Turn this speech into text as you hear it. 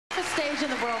stage in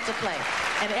the world to play.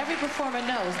 And every performer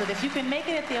knows that if you can make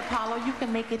it at the Apollo, you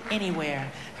can make it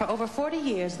anywhere. For over 40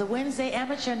 years, the Wednesday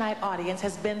Amateur Night audience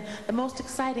has been the most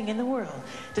exciting in the world,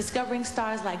 discovering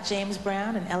stars like James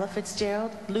Brown and Ella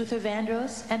Fitzgerald, Luther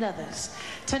Vandross, and others.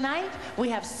 Tonight, we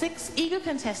have 6 eager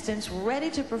contestants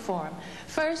ready to perform.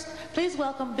 First, please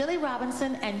welcome Billy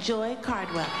Robinson and Joy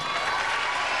Cardwell.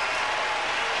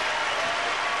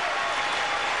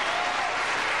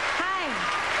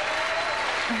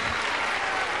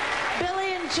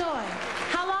 Joy,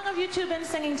 how long have you two been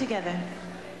singing together?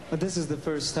 Well, this is the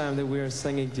first time that we are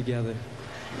singing together.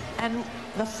 And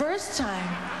the first time?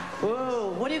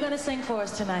 Whoa, what are you going to sing for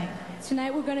us tonight?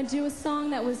 Tonight we're going to do a song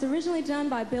that was originally done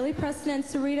by Billy Preston and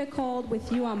Sarita called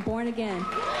With You I'm Born Again.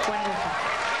 Wonderful.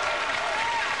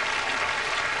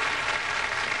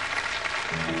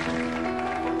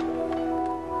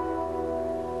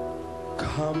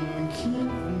 Come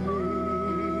keep